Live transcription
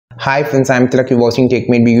Hi friends, I'm Tilak, you're watching Tech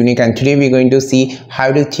Made Be Unique, and today we're going to see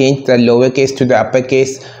how to change the lowercase to the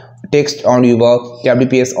uppercase text on your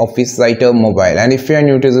WPS Office Writer mobile. And if you're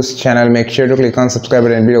new to this channel, make sure to click on subscribe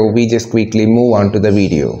button below. We just quickly move on to the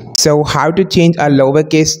video. So how to change a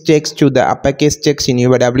lowercase text to the uppercase text in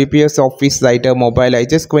your WPS Office Writer mobile, I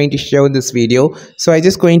just going to show this video. So I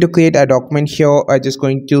just going to create a document here. I just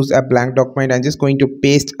going to choose a blank document. I'm just going to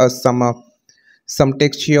paste some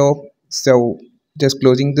text here. So just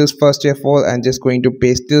closing this first of all and just going to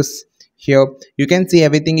paste this here. You can see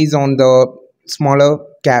everything is on the smaller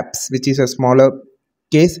caps, which is a smaller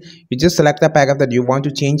case. You just select the paragraph that you want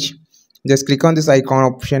to change, just click on this icon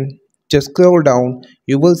option, just scroll down.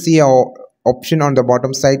 You will see a option on the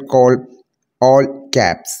bottom side called all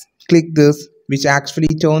caps. Click this, which actually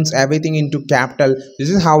turns everything into capital. This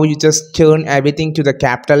is how you just turn everything to the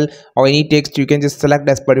capital, or any text you can just select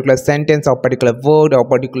as particular sentence or particular word or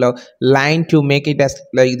particular line to make it as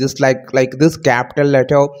like this, like this capital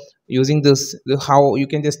letter. Using this, how you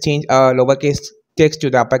can just change a lowercase text to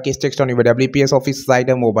the uppercase text on your WPS Office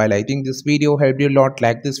Writer mobile. I think this video helped you a lot.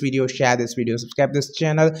 Like this video, share this video, subscribe this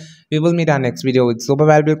channel. We will meet our next video with super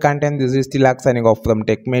valuable content. This is Tilak signing off from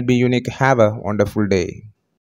Tech Made Be Unique. Have a wonderful day.